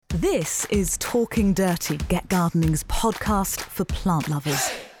This is Talking Dirty, Get Gardening's podcast for plant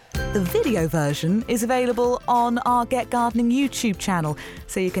lovers. The video version is available on our Get Gardening YouTube channel,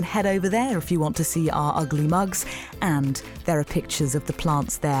 so you can head over there if you want to see our ugly mugs, and there are pictures of the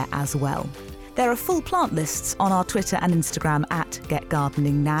plants there as well. There are full plant lists on our Twitter and Instagram at Get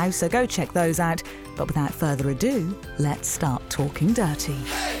Gardening Now, so go check those out. But without further ado, let's start Talking Dirty.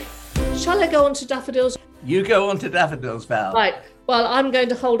 Shall I go on to daffodils? You go on to daffodils, Val. Right. Well, I'm going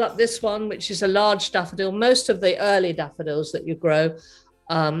to hold up this one, which is a large daffodil. Most of the early daffodils that you grow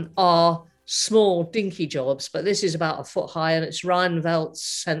are small, dinky jobs, but this is about a foot high, and it's Rheinveldt's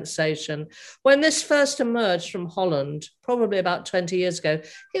sensation. When this first emerged from Holland, probably about 20 years ago,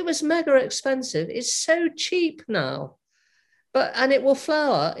 it was mega expensive. It's so cheap now. And it will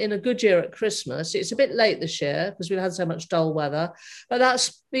flower in a good year at Christmas. It's a bit late this year because we've had so much dull weather, but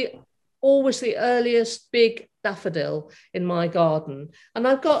that's always the earliest big daffodil in my garden. And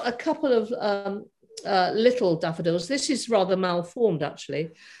I've got a couple of little daffodils. This is rather malformed,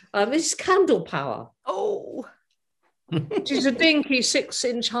 actually. This is Candle Power. Oh, which is a dinky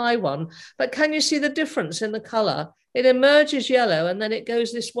 6-inch high one. But can you see the difference in the colour? It emerges yellow and then it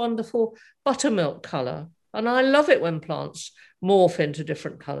goes this wonderful buttermilk colour. And I love it when plants morph into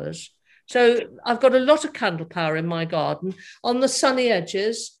different colours. So I've got a lot of Candle Power in my garden on the sunny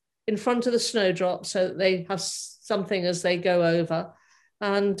edges in front of the snowdrop so that they have something as they go over.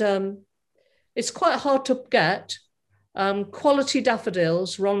 And it's quite hard to get. Quality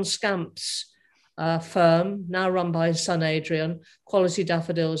Daffodils, Ron Scamp's firm, now run by his son Adrian. Quality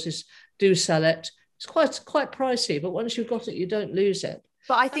Daffodils do sell it. It's quite pricey, but once you've got it, you don't lose it.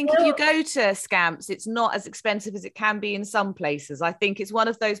 But I think if you go to Scamp's, it's not as expensive as it can be in some places. I think it's one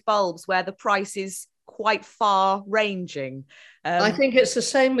of those bulbs where the price is quite far ranging. I think it's the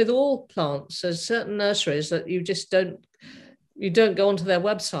same with all plants. There's certain nurseries that you just don't go onto their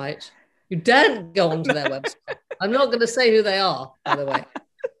website. You don't go onto their website. I'm not going to say who they are, by the way.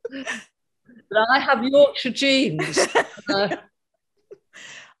 But I have Yorkshire genes.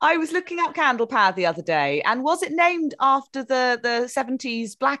 I was looking up Candle Power the other day, and was it named after the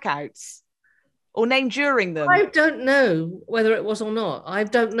 70s blackouts? Or named during them? I don't know whether it was or not. I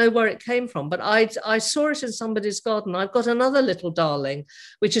don't know where it came from, but I saw it in somebody's garden. I've got another little darling,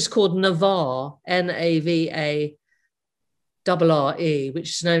 which is called Navarre, Navare, which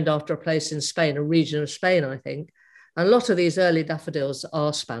is named after a place in Spain, a region of Spain, I think. And a lot of these early daffodils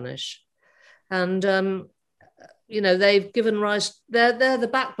are Spanish. And, they've given rise, they're the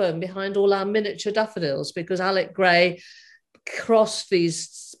backbone behind all our miniature daffodils, because Alec Gray crossed these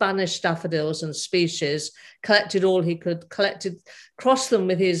Spanish daffodils and species, collected all he could, crossed them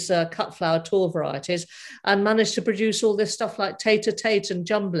with his cut flower tall varieties, and managed to produce all this stuff like Tate and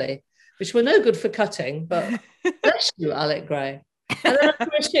Jumbly, which were no good for cutting, but bless you, Alec Gray. And then I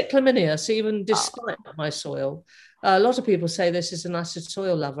grew Cyclaminius, even despite my soil. A lot of people say this is an acid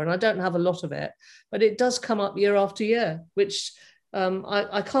soil lover, and I don't have a lot of it, but it does come up year after year, which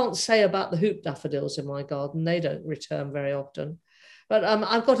I can't say about the hoop daffodils in my garden. They don't return very often. But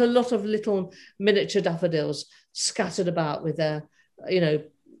I've got a lot of little miniature daffodils scattered about with their,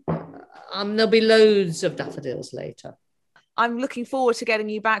 there'll be loads of daffodils later. I'm looking forward to getting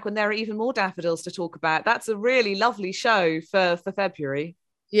you back when there are even more daffodils to talk about. That's a really lovely show for February.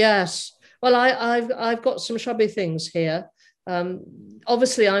 Yes. Well, I've got some shrubby things here.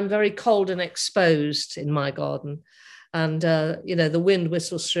 Obviously, I'm very cold and exposed in my garden. And, the wind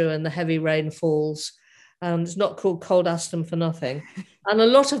whistles through and the heavy rain falls. It's not called cold aston for nothing. And a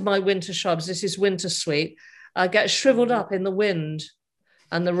lot of my winter shrubs, this is winter sweet, get shriveled up in the wind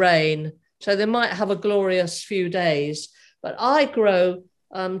and the rain. So they might have a glorious few days. But I grow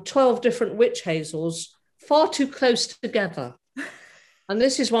 12 different witch hazels far too close together. And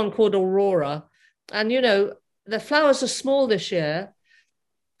this is one called Aurora. And, the flowers are small this year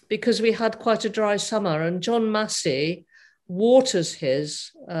because we had quite a dry summer. And John Massey waters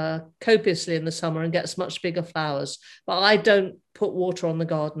his copiously in the summer and gets much bigger flowers. But I don't put water on the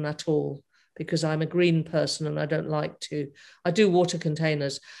garden at all because I'm a green person and I don't like to. I do water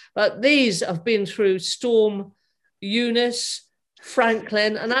containers. But these have been through Storm Eunice,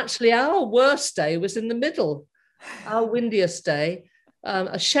 Franklin, and actually our worst day was in the middle, our windiest day.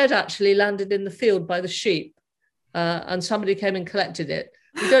 A shed actually landed in the field by the sheep and somebody came and collected it.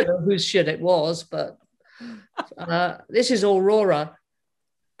 We don't know whose shed it was, but this is Aurora.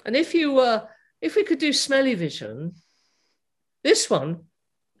 And if we could do smelly vision, this one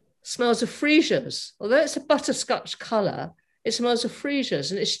smells of freesias. Although it's a butterscotch colour, it smells of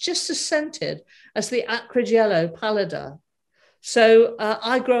freesias, and it's just as scented as the acrid yellow pallida. So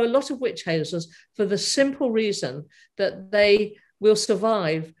I grow a lot of witch hazels for the simple reason that they will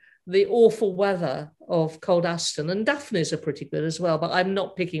survive the awful weather of Cold Aston. And Daphnes are pretty good as well, but I'm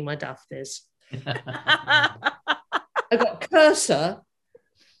not picking my Daphnes. I've got Cursor,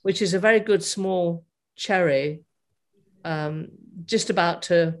 which is a very good small cherry, just about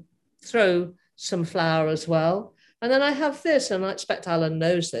to throw some flower as well. And then I have this, and I expect Alan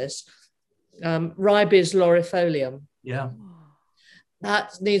knows this, Ribes laurifolium. Yeah.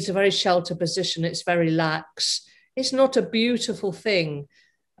 That needs a very sheltered position. It's very lax. It's not a beautiful thing,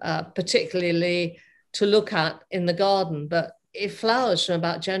 particularly to look at in the garden, but it flowers from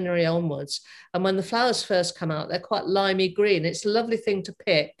about January onwards. And when the flowers first come out, they're quite limey green. It's a lovely thing to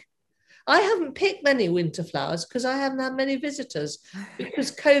pick. I haven't picked many winter flowers because I haven't had many visitors,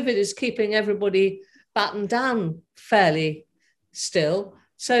 because COVID is keeping everybody battened down fairly still.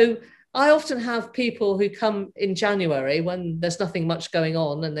 So I often have people who come in January when there's nothing much going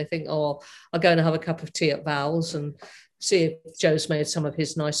on, and they think, oh, I'll go and have a cup of tea at Val's and see if Joe's made some of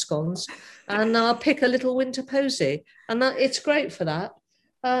his nice scones, and I'll pick a little winter posy, and it's great for that.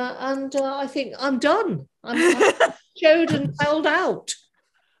 I think I'm done. I'm showed and held out.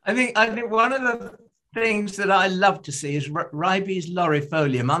 I think one of the things that I love to see is Ribes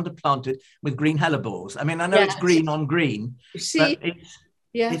laurifolium underplanted with green hellebores. I mean, I know it's green on green, you see, but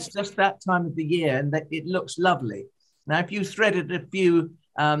it's just that time of the year, and that it looks lovely. Now, if you threaded a few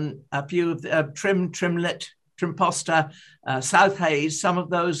of Trimlet, Trimposta, South Haze, some of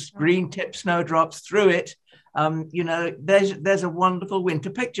those green tip snowdrops through it, there's a wonderful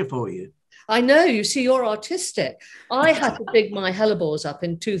winter picture for you. I know, you see, you're artistic. I had to dig my hellebores up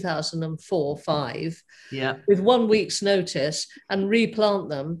in 2004-05 with 1 week's notice and replant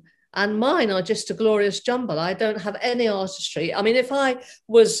them. And mine are just a glorious jumble. I don't have any artistry. I mean, if I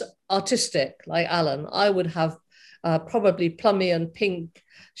was artistic like Alan, I would have probably plummy and pink,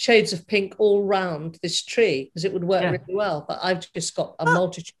 shades of pink all round this tree, because it would work really well. But I've just got a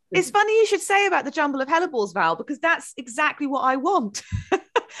multitude. It's funny you should say about the jumble of hellebores, Val, because that's exactly what I want.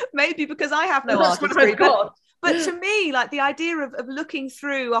 Maybe because I have no artistry, but to me, like the idea of looking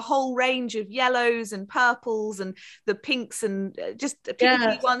through a whole range of yellows and purples and the pinks and just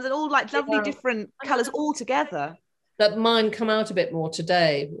pinky ones and all like lovely different colours all together. That mine come out a bit more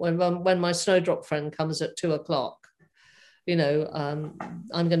today when my snowdrop friend comes at 2:00.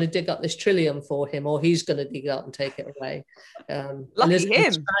 I'm going to dig up this trillium for him, or he's going to dig it up and take it away. Lucky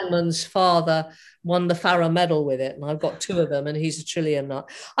him. Spangman's father won the Farrar Medal with it, and I've got 2 of them, and he's a trillium nut.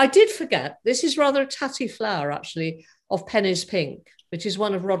 I did forget, this is rather a tatty flower, actually, of Penny's Pink, which is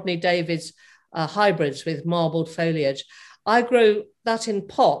one of Rodney David's hybrids with marbled foliage. I grow that in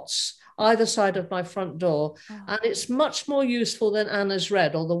pots either side of my front door, and it's much more useful than Anna's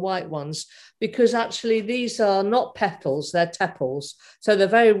Red or the white ones, because actually these are not petals, they're tepals, so they're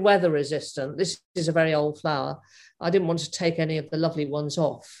very weather resistant. This is a very old flower. I didn't want to take any of the lovely ones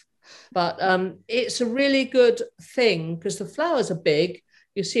off, but it's a really good thing because the flowers are big.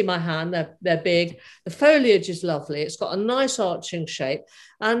 You see my hand, they're big. The foliage is lovely. It's got a nice arching shape,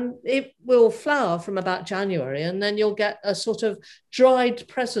 and it will flower from about January, and then you'll get a sort of dried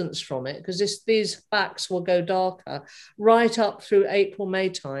presence from it, because these backs will go darker right up through April, May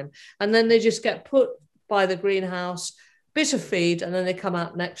time. And then they just get put by the greenhouse, bit of feed, and then they come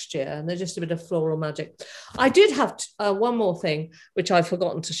out next year, and they're just a bit of floral magic. I did have one more thing, which I've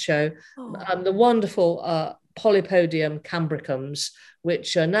forgotten to show, the wonderful Polypodium cambricums,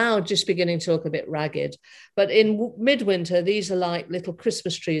 which are now just beginning to look a bit ragged. But in midwinter, these are like little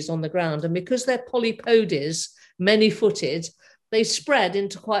Christmas trees on the ground. And because they're polypodies, many-footed, they spread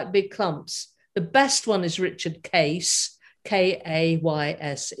into quite big clumps. The best one is Richard Case, Kayse,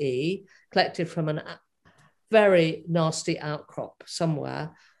 collected from a very nasty outcrop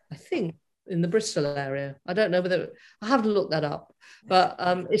somewhere, I think in the Bristol area. I don't know whether, I have to look that up, but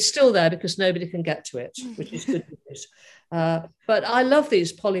it's still there because nobody can get to it, which is good news. But I love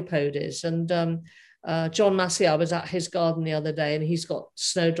these polypodies, and John Massey, I was at his garden the other day, and he's got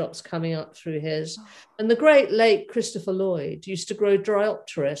snowdrops coming up through his. And the great late Christopher Lloyd used to grow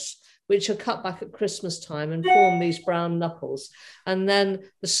Dryopteris, which are cut back at Christmas time and form these brown knuckles. And then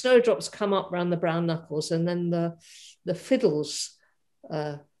the snowdrops come up around the brown knuckles, and then the fiddles,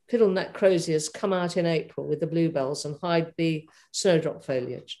 fiddle-neck croziers come out in April with the bluebells and hide the snowdrop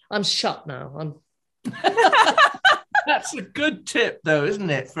foliage. I'm shut now. That's a good tip, though, isn't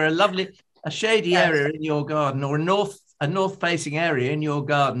it? For a shady area in your garden, or a north-facing area in your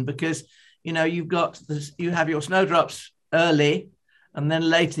garden, because you have your snowdrops early, and then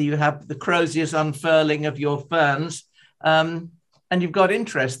later you have the croziers unfurling of your ferns, and you've got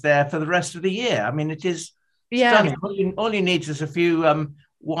interest there for the rest of the year. I mean, it is stunning. All you need is a few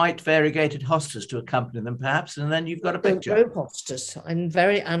white variegated hostas to accompany them, perhaps, and then you've got a picture. I don't grow hostas. I'm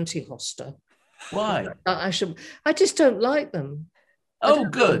very anti-hosta. Why? I just don't like them. Oh,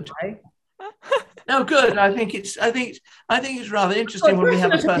 good. No, good. I think it's rather interesting when we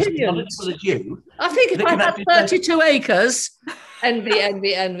have a person knowledgeable as you. I think if I had 32 acres, envy,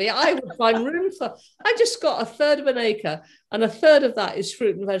 I would find room for. I just got a third of an acre, and a third of that is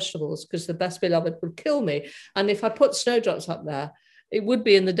fruit and vegetables, because the best beloved would kill me. And if I put snowdrops up there, it would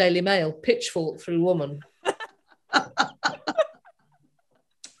be in the Daily Mail, pitchfork through woman.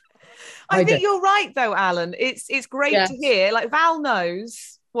 I think you're right, though, Alan. It's great to hear. Like, Val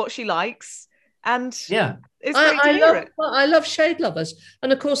knows what she likes, and it's great to hear it. I love shade lovers,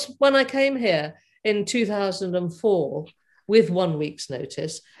 and of course, when I came here in 2004 with 1 week's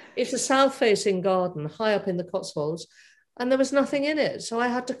notice, it's a south-facing garden high up in the Cotswolds, and there was nothing in it, so I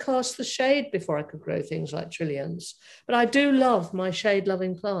had to cast the shade before I could grow things like trilliums. But I do love my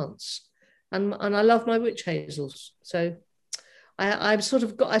shade-loving plants, and I love my witch hazels. So I sort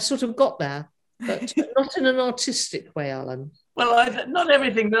of got there, but not in an artistic way, Alan. Well, not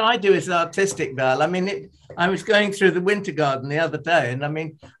everything that I do is artistic, Val. I mean, I was going through the winter garden the other day, and I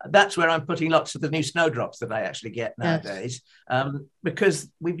mean, that's where I'm putting lots of the new snowdrops that I actually get nowadays, because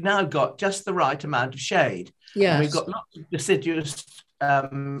we've now got just the right amount of shade. Yeah, we've got lots of deciduous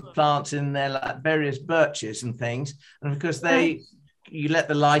plants in there, like various birches and things, and because you let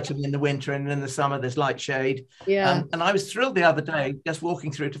the light in the winter, and in the summer there's light shade. Yeah, and I was thrilled the other day just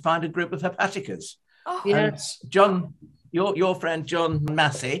walking through to find a group of hepaticas. Oh, yes, John. Your friend John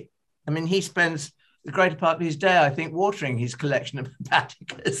Massey, I mean, he spends the greater part of his day, I think, watering his collection of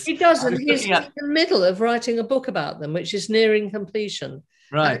hepaticas. He does, and he's in the middle of writing a book about them, which is nearing completion.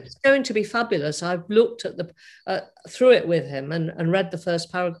 Right. And it's going to be fabulous. I've looked at through it with him and read the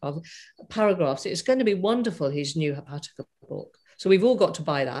first paragraphs. It's going to be wonderful, his new hepatica book. So we've all got to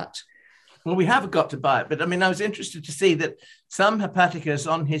buy that. Well, we have got to buy it, but I mean, I was interested to see that some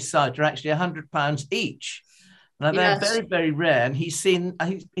hepaticas on his site are actually £100 each. Now, they're very, very rare, and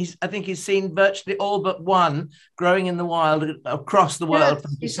I think he's seen virtually all but one growing in the wild across the world,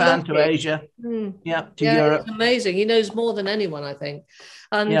 from Japan to Asia, to Europe. It's amazing. He knows more than anyone, I think.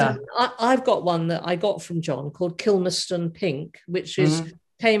 And I've got one that I got from John called Kilmerston Pink, which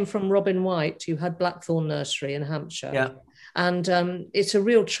came from Robin White, who had Blackthorn Nursery in Hampshire. Yeah. And it's a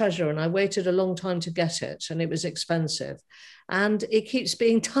real treasure, and I waited a long time to get it, and it was expensive. And it keeps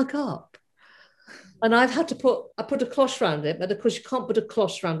being dug up. And I've had to put a cloche around it, but of course you can't put a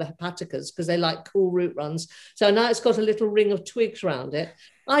cloche around the hepaticas because they like cool root runs. So now it's got a little ring of twigs around it.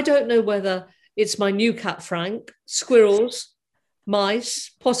 I don't know whether it's my new cat Frank, squirrels,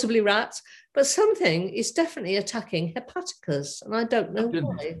 mice, possibly rats, but something is definitely attacking hepaticas, and I don't know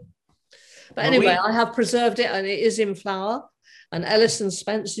why. But anyway, I have preserved it, and it is in flower, and Ellis and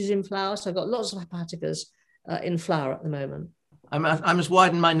Spence is in flower. So I've got lots of hepaticas in flower at the moment. I must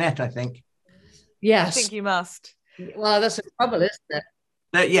widen my net, I think. Yes. I think you must. Well, that's the trouble, isn't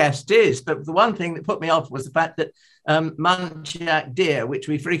it? Yes, it is. But the one thing that put me off was the fact that muntjac deer, which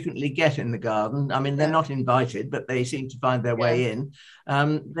we frequently get in the garden, I mean, they're not invited, but they seem to find their way in.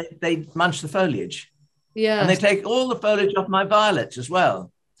 They munch the foliage. Yeah. And they take all the foliage off my violets as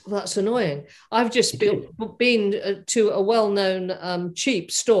well. Well, that's annoying. I've just been to a well-known cheap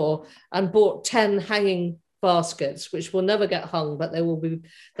store and bought 10 hanging baskets, which will never get hung, but they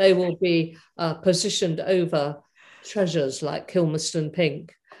will be positioned over treasures like Kilmerston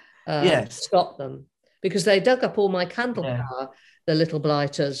Pink. Stop them, because they dug up all my candle flower, the little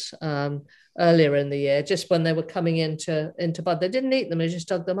blighters, earlier in the year, just when they were coming into bud. They didn't eat them; they just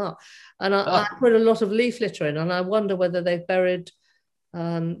dug them up. And I put a lot of leaf litter in, and I wonder whether they've buried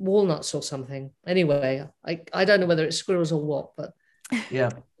walnuts or something. Anyway, I don't know whether it's squirrels or what, but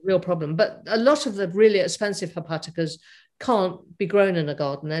real problem. But a lot of the really expensive hepaticas can't be grown in a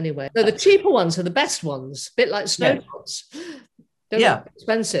garden anyway. So the cheaper ones are the best ones, a bit like snowdrops. They're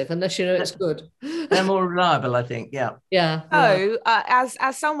expensive unless you know it's good. They're more reliable, I think. Yeah. So as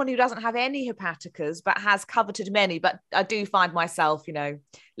someone who doesn't have any hepaticas but has coveted many, but I do find myself,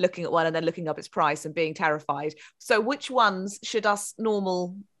 looking at one and then looking up its price and being terrified. So which ones should us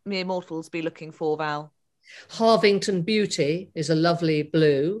normal mere mortals be looking for, Val? Harvington Beauty is a lovely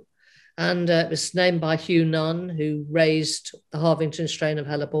blue, and it was named by Hugh Nunn, who raised the Harvington strain of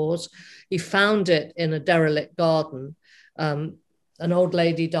hellebores. He found it in a derelict garden. An old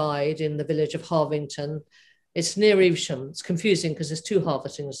lady died in the village of Harvington. It's near Evesham. It's confusing because there's two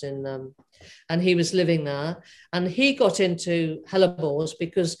Harvingtons in them. And he was living there. And he got into hellebores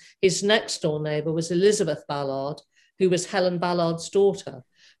because his next door neighbour was Elizabeth Ballard, who was Helen Ballard's daughter.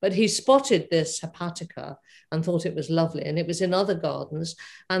 But he spotted this hepatica and thought it was lovely, and it was in other gardens.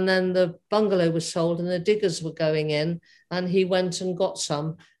 And then the bungalow was sold and the diggers were going in, and he went and got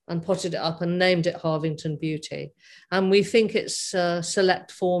some and potted it up and named it Harvington Beauty. And we think it's a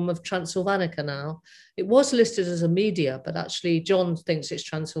select form of Transylvanica now. It was listed as a media, but actually John thinks it's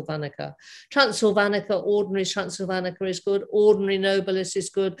Transylvanica. Transylvanica, ordinary Transylvanica is good. Ordinary Nobilis is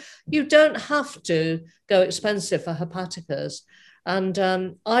good. You don't have to go expensive for hepaticas. And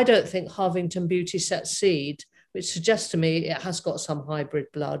I don't think Harvington Beauty sets seed, which suggests to me it has got some hybrid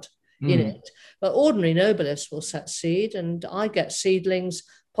blood in it. But ordinary Nobilis will set seed, and I get seedlings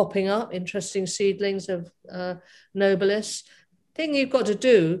popping up, interesting seedlings of Nobilis. Thing you've got to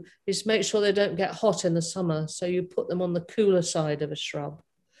do is make sure they don't get hot in the summer. So you put them on the cooler side of a shrub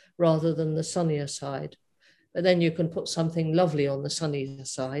rather than the sunnier side. But then you can put something lovely on the sunnier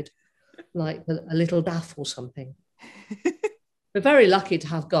side, like a little daff or something. We're very lucky to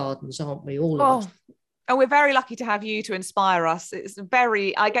have gardens, aren't we? All of us. And we're very lucky to have you to inspire us.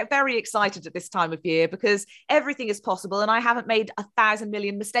 I get very excited at this time of year because everything is possible and I haven't made 1,000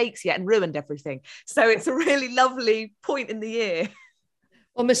 million mistakes yet and ruined everything. So it's a really lovely point in the year.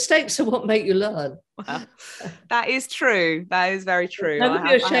 Well, mistakes are what make you learn. Well, that is true. That is very true. Don't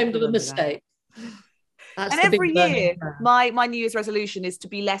be ashamed of a mistake. And every year, my New Year's resolution is to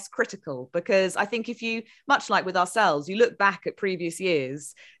be less critical, because I think if you, much like with ourselves, you look back at previous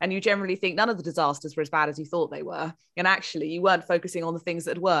years and you generally think none of the disasters were as bad as you thought they were. And actually, you weren't focusing on the things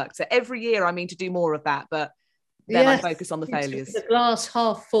that had worked. So every year I mean to do more of that, but then I focus on the failures. The glass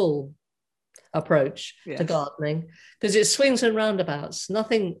half full approach to gardening, because it swings and roundabouts.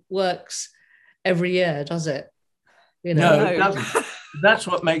 Nothing works every year, does it? You know? No, it doesn't. That's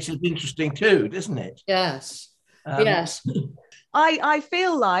what makes it interesting too, isn't it? Yes. Yes. I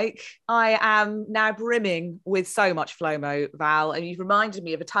feel like I am now brimming with so much FLOMO, Val, and you've reminded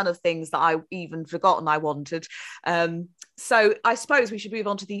me of a ton of things that I even forgotten I wanted. So I suppose we should move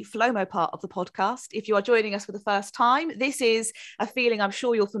on to the FLOMO part of the podcast. If you are joining us for the first time, this is a feeling I'm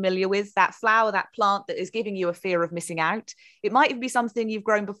sure you're familiar with, that flower, that plant that is giving you a fear of missing out. It might even be something you've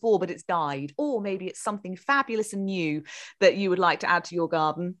grown before, but it's died, or maybe it's something fabulous and new that you would like to add to your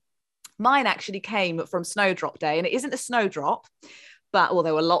garden. Mine actually came from Snowdrop Day, and it isn't a snowdrop, but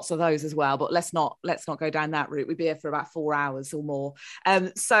there were lots of those as well. But let's not go down that route. We'd be here for about 4 hours or more.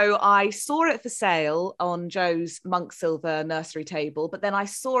 So I saw it for sale on Joe's Monk Silver nursery table, but then I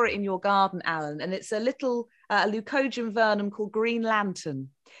saw it in your garden, Alan, and it's a little Leucojum vernum called Green Lantern.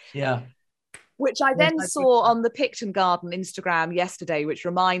 Yeah. Which I then saw on the Picton Garden Instagram yesterday, which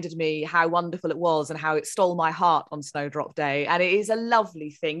reminded me how wonderful it was and how it stole my heart on Snowdrop Day. And it is a lovely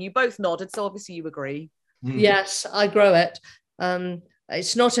thing. You both nodded, so obviously you agree. Yes, I grow it.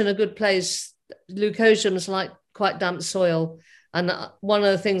 It's not in a good place. Leucojums like quite damp soil. And one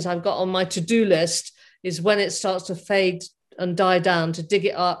of the things I've got on my to-do list is when it starts to fade and die down, to dig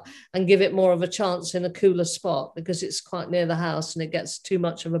it up and give it more of a chance in a cooler spot, because it's quite near the house and it gets too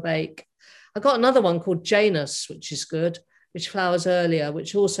much of a bake. I got another one called Janus, which is good, which flowers earlier,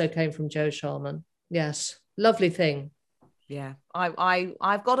 which also came from Joe Sharman. Yes, lovely thing. Yeah,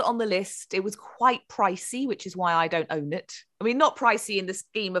 I've got it on the list. It was quite pricey, which is why I don't own it. I mean, not pricey in the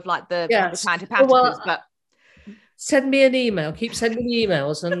scheme of like the hepaticas, but send me an email. Keep sending me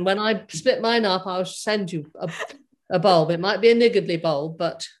emails, and when I split mine up, I'll send you a bulb. It might be a niggardly bulb,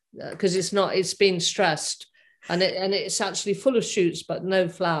 but because it's been stressed. And it's actually full of shoots, but no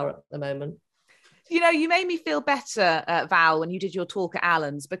flower at the moment. You know, you made me feel better, Val, when you did your talk at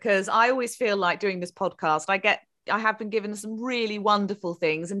Alan's, because I always feel like doing this podcast, I have been given some really wonderful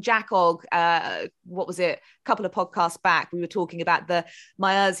things. And Jack Ogg, what was it? A couple of podcasts back, we were talking about the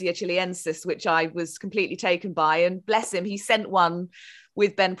Meyersia chiliensis, which I was completely taken by. And bless him, he sent one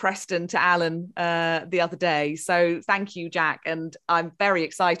with Ben Preston to Alan the other day. So thank you, Jack. And I'm very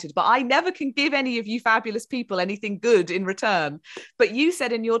excited, but I never can give any of you fabulous people anything good in return. But you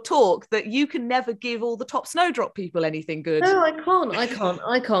said in your talk that you can never give all the top snowdrop people anything good. No,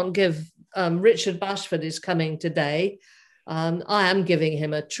 I can't give. Richard Bashford is coming today. I am giving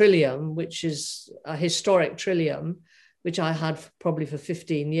him a Trillium, which is a historic Trillium, which I had probably for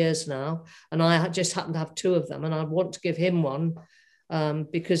 15 years now. And I just happen to have 2 of them. And I want to give him one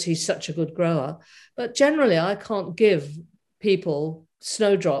because he's such a good grower. But generally, I can't give people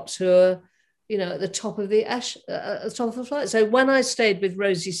snowdrops who are, at the top of the flight. So when I stayed with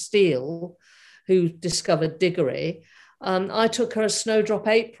Rosie Steele, who discovered Diggory, I took her a snowdrop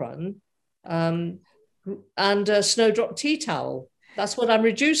apron and a snowdrop tea towel. That's what I'm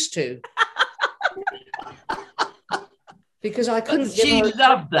reduced to. because I couldn't. She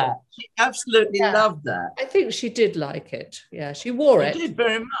loved that. She absolutely loved that. I think she did like it. Yeah, she wore it. She did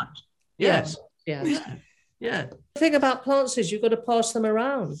very much. Yes. Yeah. The thing about plants is you've got to pass them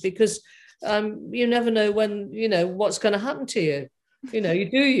around, because you never know when, what's going to happen to you.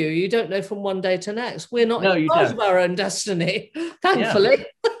 You don't know from one day to next. We're not in charge of our own destiny, thankfully.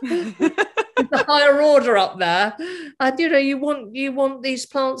 The higher order up there, and you want these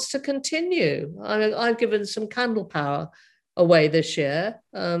plants to continue. I've given some candle power away this year.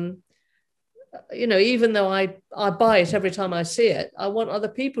 Even though I buy it every time I see it, I want other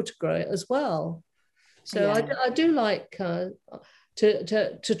people to grow it as well. So I do like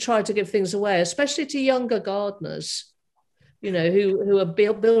to try to give things away, especially to younger gardeners, who are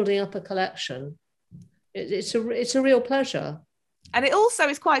building up a collection. It's a real pleasure. And it also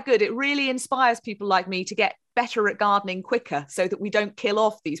is quite good. It really inspires people like me to get better at gardening quicker, so that we don't kill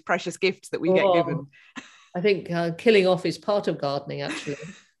off these precious gifts that we get given. I think killing off is part of gardening, actually.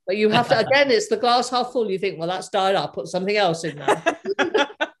 But you have to, again, it's the glass half full. You think, well, that's died up, put something else in there.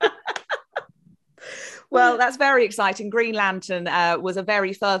 Well, that's very exciting. Green Lantern was a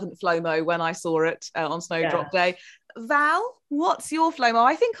very fervent FLOMO when I saw it on Snowdrop Day. Val, what's your FLOMO?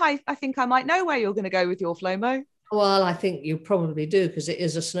 I think I might know where you're going to go with your FLOMO. Well, I think you probably do, because it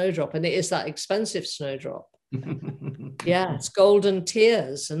is a snowdrop, and it is that expensive snowdrop. Yeah, it's Golden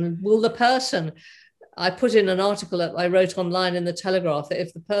Tears. And I put in an article that I wrote online in the Telegraph that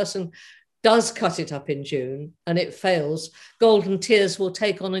if the person does cut it up in June and it fails, Golden Tears will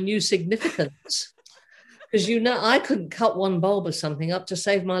take on a new significance. Because I couldn't cut one bulb or something up to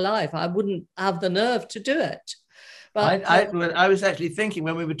save my life. I wouldn't have the nerve to do it. But I was actually thinking,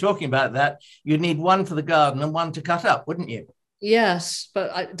 when we were talking about that, you'd need one for the garden and one to cut up, wouldn't you? Yes,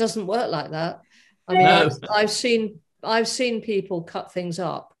 but it doesn't work like that. I mean, no. I've seen people cut things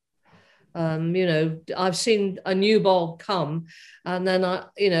up. I've seen a new bulb come, and then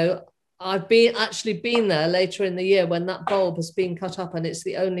I've been there later in the year when that bulb has been cut up and it's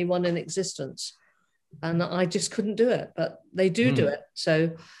the only one in existence, and I just couldn't do it. But they do it.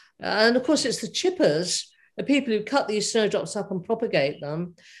 So, and of course, it's the chippers, the people who cut these snowdrops up and propagate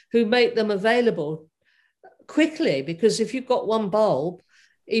them, who make them available quickly. Because if you've got one bulb,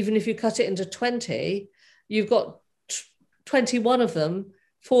 even if you cut it into 20, you've got 21 of them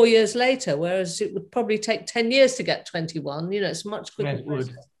 4 years later, whereas it would probably take 10 years to get 21. It's much quicker. It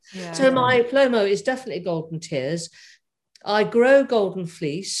would. Yeah. So my FLOMO is definitely Golden Tears. I grow Golden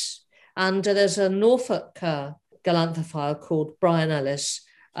Fleece, and there's a Norfolk Galanthophile called Brian Ellis,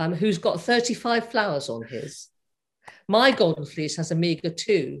 who's got 35 flowers on his. My Golden Fleece has a meager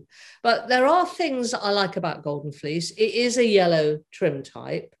 2. But there are things that I like about Golden Fleece. It is a yellow trim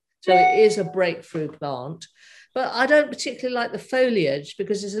type, so it is a breakthrough plant. But I don't particularly like the foliage,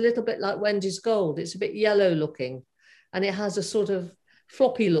 because it's a little bit like Wendy's Gold. It's a bit yellow looking, and it has a sort of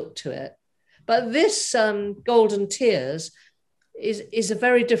floppy look to it. But this Golden Tears is a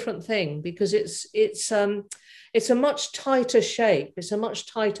very different thing, because it's a much tighter shape. It's a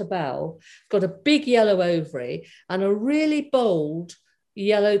much tighter bell. It's got a big yellow ovary and a really bold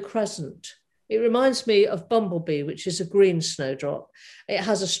yellow crescent. It reminds me of Bumblebee, which is a green snowdrop. It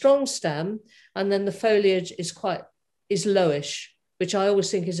has a strong stem, and then the foliage is lowish, which I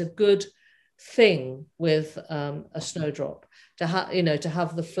always think is a good thing with a snowdrop, to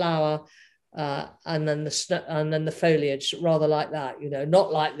have the flower and then the foliage rather like that,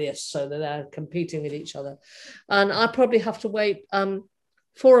 not like this, so that they're competing with each other. And I probably have to wait 4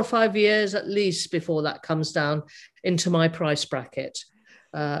 or 5 years at least before that comes down into my price bracket,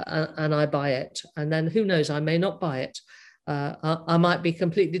 and I buy it. And then who knows, I may not buy it. I might be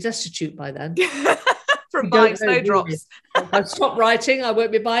completely destitute by then. From buying snowdrops. If I stop writing, I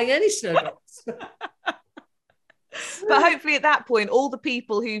won't be buying any snowdrops. But hopefully at that point, all the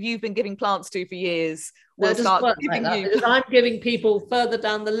people who you've been giving plants to for years will start giving you. Because I'm giving people further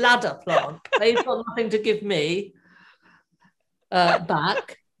down the ladder plant. They've got nothing to give me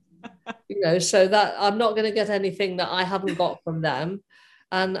back. So that I'm not going to get anything that I haven't got from them.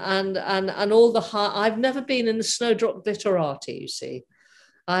 And all the I've never been in the snowdrop glitterati, you see.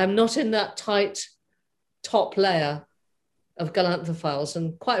 I'm not in that tight top layer of Galanthophiles,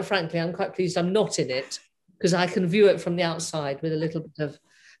 and quite frankly, I'm quite pleased I'm not in it, because I can view it from the outside with a little bit of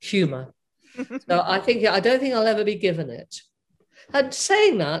humour. So I don't think I'll ever be given it. And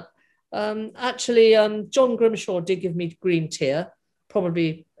saying that, actually, John Grimshaw did give me Green Tear,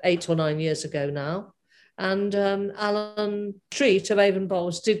 probably 8 or 9 years ago now. And Alan Street of Avon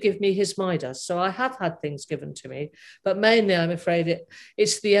Bowls did give me his Midas. So I have had things given to me, but mainly I'm afraid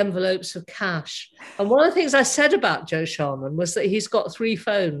it's the envelopes of cash. And one of the things I said about Joe Sharman was that he's got 3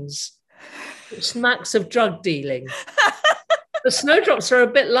 phones, which smacks of drug dealing. The snowdrops are a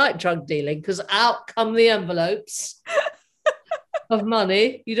bit like drug dealing because out come the envelopes of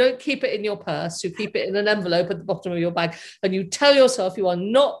money. You don't keep it in your purse. You keep it in an envelope at the bottom of your bag, and you tell yourself you are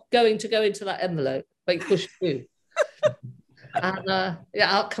not going to go into that envelope, but you push through. And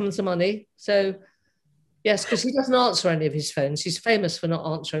out comes the money. So, yes, because he doesn't answer any of his phones. He's famous for not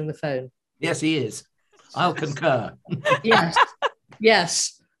answering the phone. Yes, he is. I'll concur.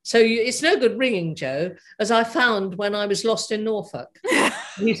 Yes. So it's no good ringing Joe, as I found when I was lost in Norfolk.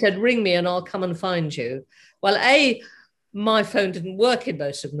 He said, ring me and I'll come and find you. Well, my phone didn't work in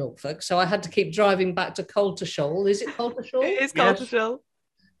most of Norfolk, so I had to keep driving back to Coltishall. Is it Coltishall? It is Coltishall.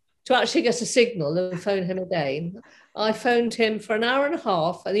 To actually get a signal and phone him again. I phoned him for an hour and a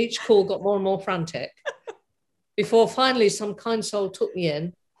half, and each call got more and more frantic before finally some kind soul took me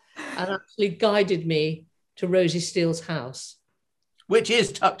in and actually guided me to Rosie Steele's house. Which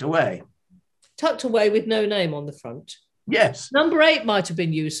is tucked away. Tucked away with no name on the front. Yes. Number 8 might have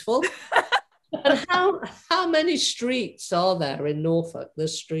been useful. And how many streets are there in Norfolk? The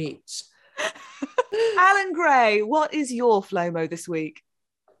streets. Alan Gray, what is your FLOMO this week?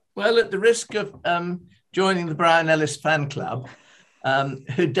 Well, at the risk of joining the Brian Ellis fan club,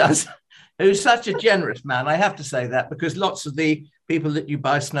 who's such a generous man, I have to say that, because lots of the people that you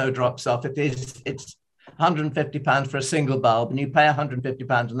buy snowdrops off, it's £150 for a single bulb, and you pay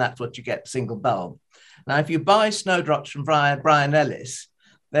 £150 and that's what you get, single bulb. Now, if you buy snowdrops from Brian Ellis,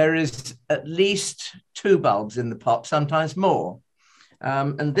 there is at least 2 bulbs in the pot, sometimes more.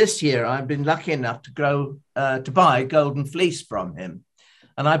 And this year I've been lucky enough to buy Golden Fleece from him.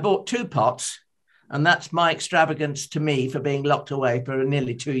 And I bought 2 pots, and that's my extravagance to me for being locked away for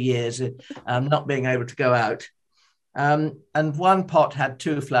nearly 2 years, not being able to go out. And one pot had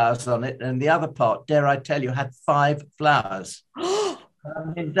 2 flowers on it, and the other pot, dare I tell you, had 5 flowers.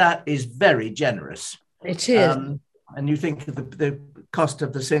 That is very generous. It is. And you think of the cost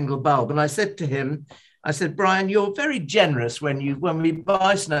of the single bulb. And I said to him, Brian, you're very generous when we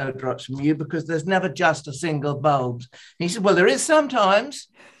buy snowdrops from you, because there's never just a single bulb. And he said, well, there is sometimes.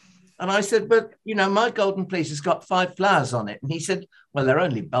 And I said, but, my Golden Fleece has got 5 flowers on it. And he said, well, they're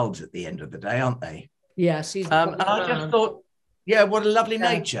only bulbs at the end of the day, aren't they? Yes. And I just thought, yeah, what a lovely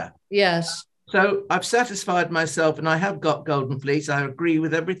nature. Yes. So I've satisfied myself, and I have got Golden Fleece. I agree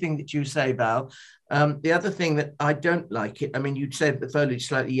with everything that you say, Val. The other thing that I don't like it, you'd said the foliage is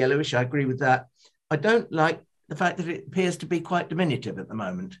slightly yellowish. I agree with that. I don't like the fact that it appears to be quite diminutive at the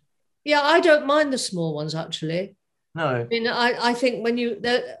moment. Yeah, I don't mind the small ones, actually. No. I think when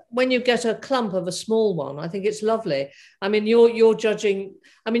you get a clump of a small one, I think it's lovely. You're judging.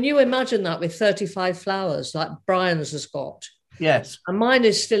 You imagine that with 35 flowers like Brian's has got. Yes. And mine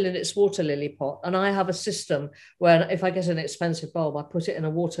is still in its water lily pot. And I have a system where if I get an expensive bulb, I put it in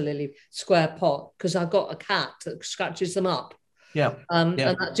a water lily square pot, because I've got a cat that scratches them up. Yeah. And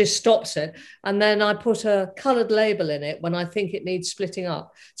that just stops it. And then I put a coloured label in it when I think it needs splitting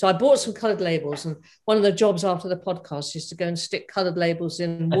up. So I bought some coloured labels, and one of the jobs after the podcast is to go and stick coloured labels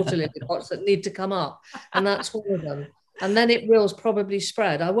in water lily pots that need to come up. And that's one of them. And then it will probably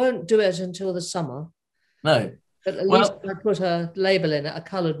spread. I won't do it until the summer. No. But at least I put a label in it, a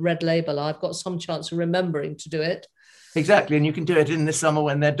coloured red label. I've got some chance of remembering to do it. Exactly. And you can do it in the summer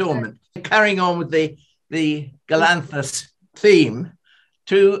when they're dormant. Yeah. Carrying on with the Galanthus theme,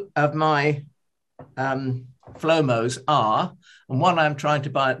 2 of my FLOMOs are, and one I'm trying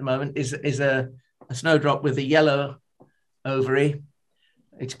to buy at the moment is a snowdrop with a yellow ovary.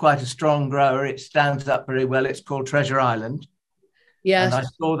 It's quite a strong grower. It stands up very well. It's called Treasure Island. Yes. And I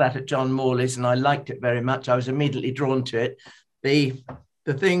saw that at John Morley's, and I liked it very much. I was immediately drawn to it. The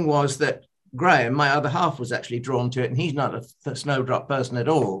thing was that Graham, my other half, was actually drawn to it, and he's not a snowdrop person at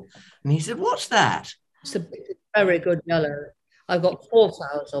all. And he said, what's that? It's a very good yellow. I've got 4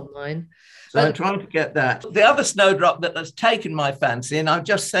 flowers on mine. So I'm trying to get that. The other snowdrop that has taken my fancy, and I've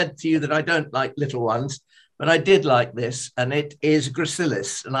just said to you that I don't like little ones, but I did like this, and it is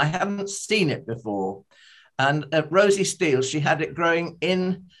Gracilis, and I haven't seen it before. And at Rosie Steele, she had it growing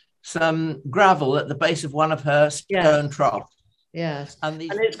in some gravel at the base of one of her stone troughs. Yes. And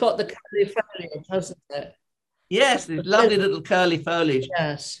it's got the curly foliage, hasn't it? Yes, it's lovely little curly foliage.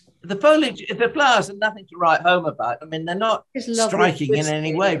 Yes. The foliage, the flowers are nothing to write home about. They're not striking in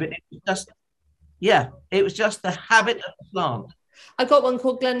any way, but it was just the habit of the plant. I got one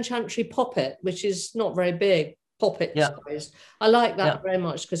called Glen Chantry Poppet, which is not very big. Poppet size. I like that very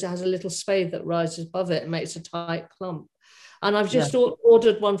much because it has a little spade that rises above it and makes a tight clump. And I've just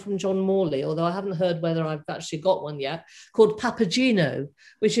ordered one from John Morley, although I haven't heard whether I've actually got one yet, called Papageno,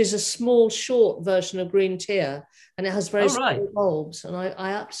 which is a small, short version of green tear, and it has very small bulbs. And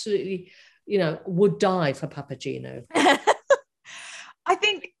I absolutely, would die for Papageno. I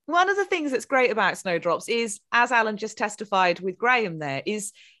think one of the things that's great about snowdrops is, as Alan just testified with Graham there,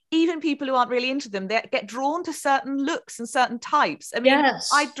 is even people who aren't really into them, they get drawn to certain looks and certain types. I mean, Yes.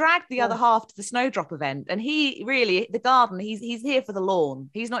 I dragged the other half to the snowdrop event, and he really, the garden, he's here for the lawn.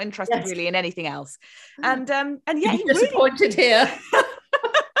 He's not interested really in anything else. And yeah, he's disappointed here.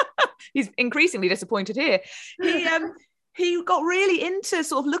 He's increasingly disappointed here. He got really into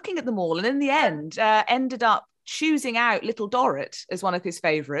sort of looking at them all, and in the end, ended up choosing out Little Dorrit as one of his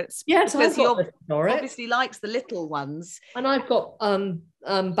favourites. Yes, because he Dorrit. obviously likes the little ones. And I've got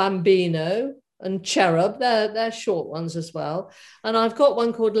Bambino and Cherub. They're short ones as well. And I've got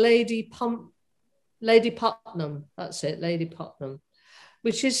one called Lady Putnam. That's it, Lady Putnam,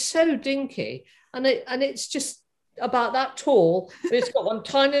 which is so dinky, and it's just about that tall. But it's got one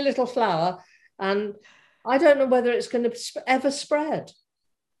tiny little flower, and I don't know whether it's going to ever spread,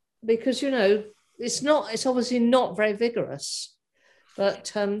 because it's obviously not very vigorous.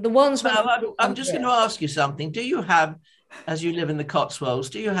 But the ones. I'm just going to ask you something. Do you have, as you live in the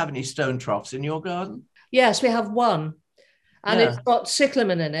Cotswolds, do you have any stone troughs in your garden? Yes, we have one. And it's got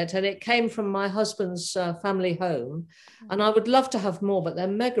cyclamen in it, and it came from my husband's family home. And I would love to have more, but they're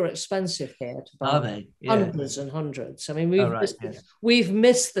mega expensive here to buy. Are they? Yeah. Hundreds and hundreds. I mean, we've yes.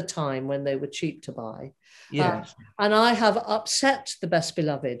 missed the time when they were cheap to buy. Yes. And I have upset the Best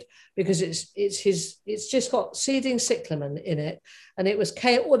Beloved because it's just got seeding cyclamen in it, and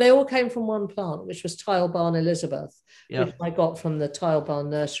they all came from one plant, which was Tile Barn Elizabeth, which I got from the Tile Barn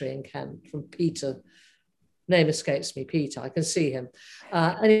Nursery in Kent from Peter. Name escapes me, Peter. I can see him.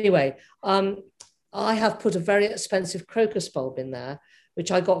 Anyway, I have put a very expensive crocus bulb in there, which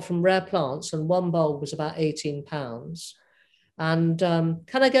I got from Rare Plants, and one bulb was about £18. And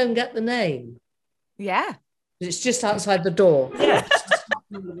can I go and get the name? Yeah. It's just outside the door. Yes.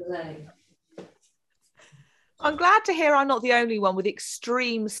 I'm glad to hear I'm not the only one with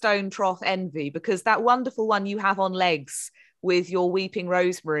extreme stone trough envy, because that wonderful one you have on legs with your weeping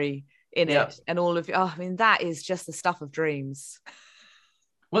rosemary in it and all of that is just the stuff of dreams.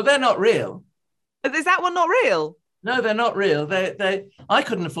 Well, they're not real. Is that one not real? No, they're not real. I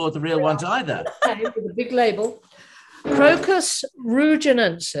couldn't afford the real ones either. With a big label. Crocus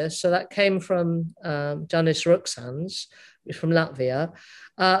ruginensis, so that came from Janis Ruxans, from Latvia.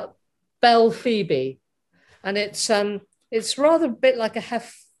 Belle Phoebe, and it's rather a bit like a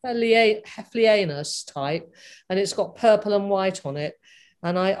Heffleyanus type, and it's got purple and white on it.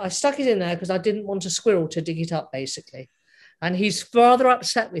 And I stuck it in there because I didn't want a squirrel to dig it up, basically. And he's rather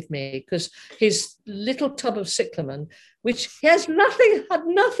upset with me because his little tub of cyclamen, which he had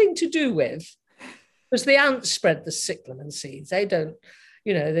nothing to do with, because the ants spread the cyclamen seeds. They don't,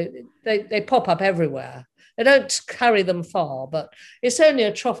 they pop up everywhere. They don't carry them far, but it's only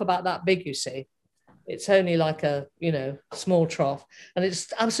a trough about that big, you see. It's only like a, small trough, and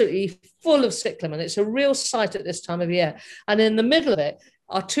it's absolutely full of cyclamen. It's a real sight at this time of year. And in the middle of it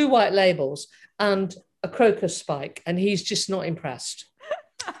are 2 white labels and a crocus spike, and he's just not impressed.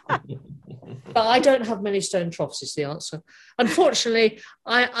 But I don't have many stone troughs, is the answer. Unfortunately,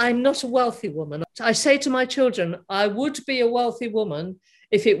 I'm not a wealthy woman. I say to my children, I would be a wealthy woman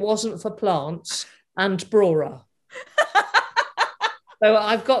if it wasn't for plants and Brora. So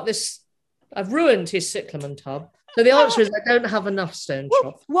I've ruined his cyclamen tub. So the answer is I don't have enough stone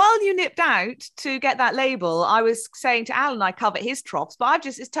troughs. While you nipped out to get that label, I was saying to Alan I covet his troughs, but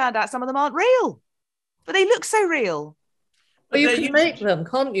it's turned out some of them aren't real. But they look so real. Well, you can make them,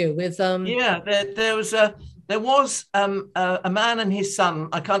 can't you? With there was a man and his son.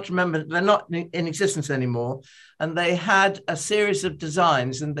 I can't remember. They're not in existence anymore. And they had a series of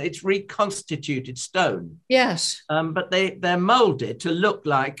designs, and it's reconstituted stone. Yes. But they're molded to look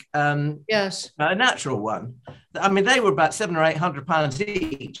like a natural one. I mean, they were about £700 or £800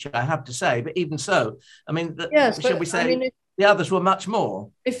 each, I have to say. But even so, I mean, shall we say the others were much more?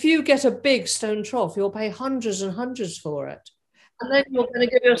 If you get a big stone trough, you'll pay hundreds and hundreds for it. And then you're going to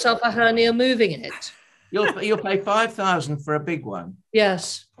give yourself a hernia moving it. You'll pay $5,000 for a big one.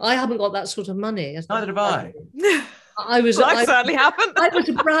 Yes, I haven't got that sort of money. Neither have I. I certainly haven't. I was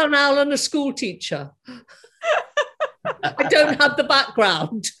a brown owl and a school teacher. I don't have the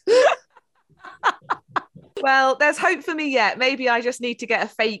background. Well, there's hope for me yet. Maybe I just need to get a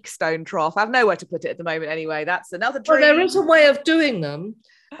fake stone trough. I've nowhere to put it at the moment anyway. That's another dream. Well, there is a way of doing them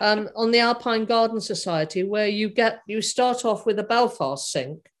on the Alpine Garden Society, where you start off with a Belfast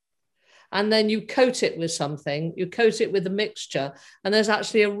sink, and then you coat it with something. You coat it with a mixture, and there's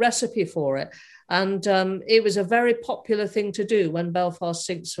actually a recipe for it. And it was a very popular thing to do when Belfast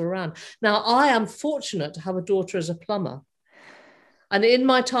sinks were around. Now, I am fortunate to have a daughter as a plumber. And in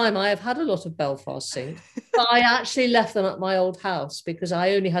my time, I have had a lot of Belfast Sink, but I actually left them at my old house because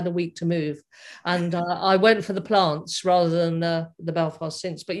I only had a week to move. And I went for the plants rather than the Belfast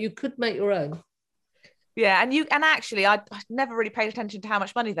Sinks, but you could make your own. Yeah, and actually, I never really paid attention to how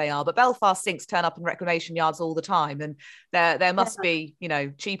much money they are, but Belfast Sinks turn up in reclamation yards all the time, and there must be,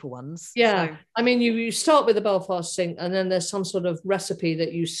 cheaper ones. Yeah, so. I mean, you start with the Belfast Sink, and then there's some sort of recipe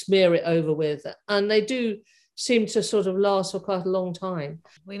that you smear it over with, and they do seem to sort of last for quite a long time.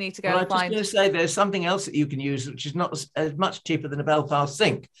 We need to go and find. I was just going to say, there's something else that you can use, which is not as much cheaper than a Belfast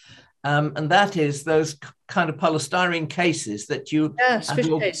Sink. And that is those kind of polystyrene cases that you... Yes, fish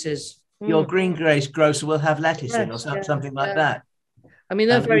cases. Your greengrocer grocer will have lettuce in or something like that. I mean,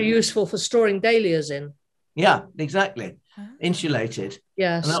 they're very useful for storing dahlias in. Yeah, exactly. Insulated.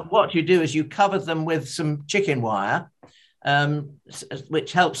 Yes. And what you do is you cover them with some chicken wire,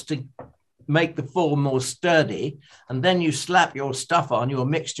 which helps to make the form more sturdy. And then you slap your stuff on, your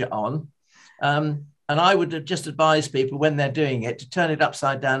mixture on. And I would just advise people when they're doing it to turn it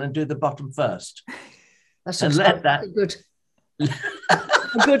upside down and do the bottom first. That's a good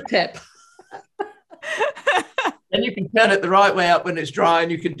tip. Then you can turn it the right way up when it's dry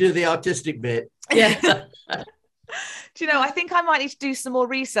and you can do the artistic bit. Yeah. Do you know, I think I might need to do some more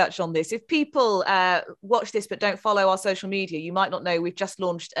research on this. If people watch this but don't follow our social media, you might not know we've just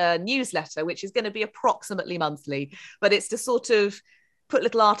launched a newsletter, which is going to be approximately monthly, but it's to sort of put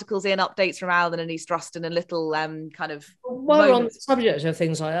little articles in, updates from Alvin and East Ruston, and little kind of... While we're on the subject of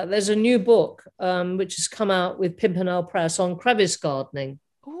things like that, there's a new book which has come out with Pimpernel Press on crevice gardening.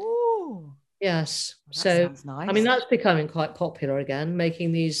 Oh, yes. Well, so sounds nice. I mean, that's becoming quite popular again,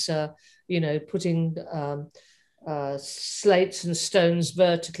 making these, putting slates and stones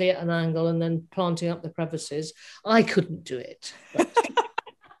vertically at an angle and then planting up the crevices. I couldn't do it.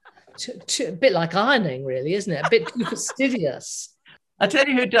 A bit like ironing, really, isn't it? A bit too fastidious. I tell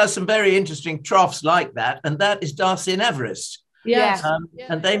you who does some very interesting troughs like that, and that is Darcy and Everest. Yes.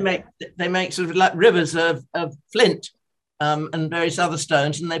 And they make sort of like rivers of flint and various other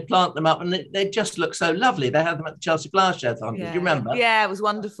stones, and they plant them up, and they just look so lovely. They had them at the Chelsea Flower Show. Do you remember? Yeah, it was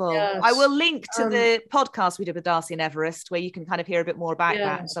wonderful. Yes. I will link to the podcast we did with Darcy and Everest, where you can kind of hear a bit more about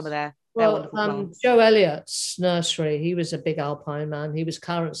that and some of their wonderful plants. Joe Elliott's nursery, he was a big alpine man. He was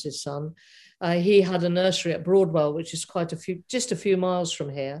Clarence's son. He had a nursery at Broadwell, which is just a few miles from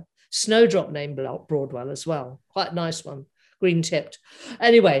here. Snowdrop named Broadwell as well. Quite a nice one, green tipped.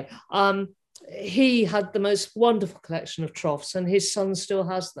 Anyway, he had the most wonderful collection of troughs, and his son still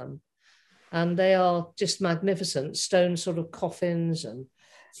has them. And they are just magnificent, stone sort of coffins and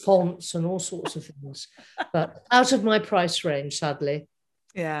fonts and all sorts of things. But out of my price range, sadly.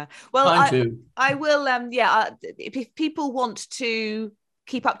 Yeah. Well, I will, if people want to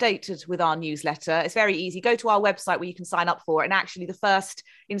keep updated with our newsletter, it's very easy. Go to our website where you can sign up for it, and actually the first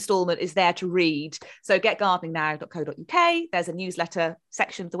installment is there to read. So getgardeningnow.co.uk, there's a newsletter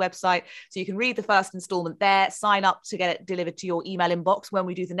section of the website, so you can read the first installment there, sign up to get it delivered to your email inbox when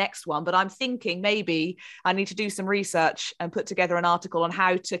we do the next one. But I'm thinking maybe I need to do some research and put together an article on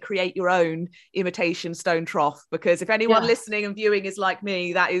how to create your own imitation stone trough, because if anyone listening and viewing is like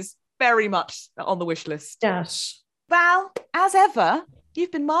me, that is very much on the wish list. Yes. Val, as ever,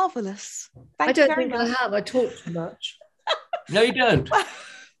 you've been marvellous. Thank you very much. I have. I talk too much. No, you don't.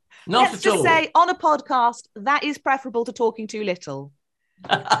 Not Let's at just all. say, on a podcast, that is preferable to talking too little.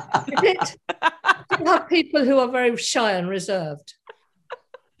 Is it? You have people who are very shy and reserved.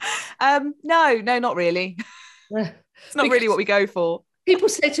 No, not really. It's not really what we go for. People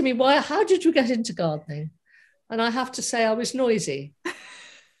say to me, how did you get into gardening? And I have to say I was noisy.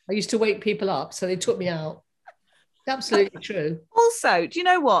 I used to wake people up, so they took me out. Absolutely true. Also, do you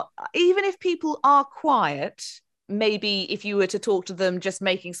know what? Even if people are quiet, maybe if you were to talk to them just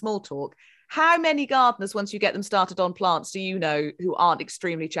making small talk, how many gardeners, once you get them started on plants, do you know who aren't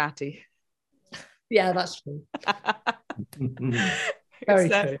extremely chatty? Yeah, that's true. Very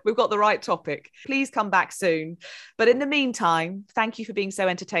true. We've got the right topic. Please come back soon. But in the meantime, thank you for being so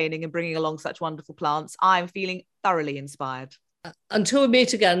entertaining and bringing along such wonderful plants. I'm feeling thoroughly inspired. Until we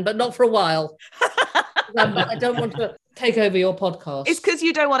meet again, but not for a while. I don't want to take over your podcast. It's because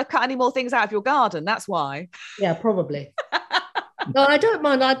you don't want to cut any more things out of your garden. That's why. Yeah, probably. No, I don't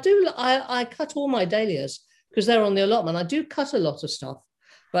mind. I cut all my dahlias because they're on the allotment. I do cut a lot of stuff,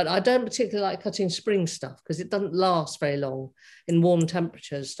 but I don't particularly like cutting spring stuff because it doesn't last very long in warm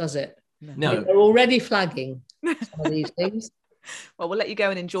temperatures, does it? No. They're already flagging, some of these things. Well, we'll let you go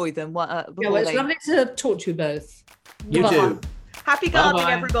and enjoy them. It's lovely to talk to you both. You too. Happy gardening,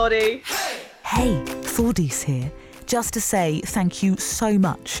 everybody. Hey, Thordis here. just to say thank you so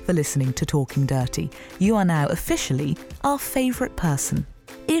much for listening to Talking Dirty. You are now officially our favourite person.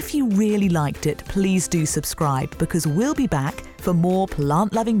 If you really liked it, please do subscribe, because we'll be back for more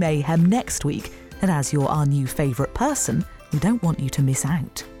plant-loving mayhem next week. And as you're our new favourite person, we don't want you to miss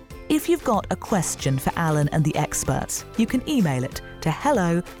out. If you've got a question for Alan and the experts, you can email it to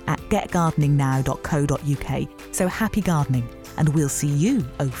hello@getgardeningnow.co.uk. So happy gardening, and we'll see you,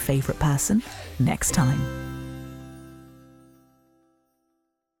 oh favourite person, next time.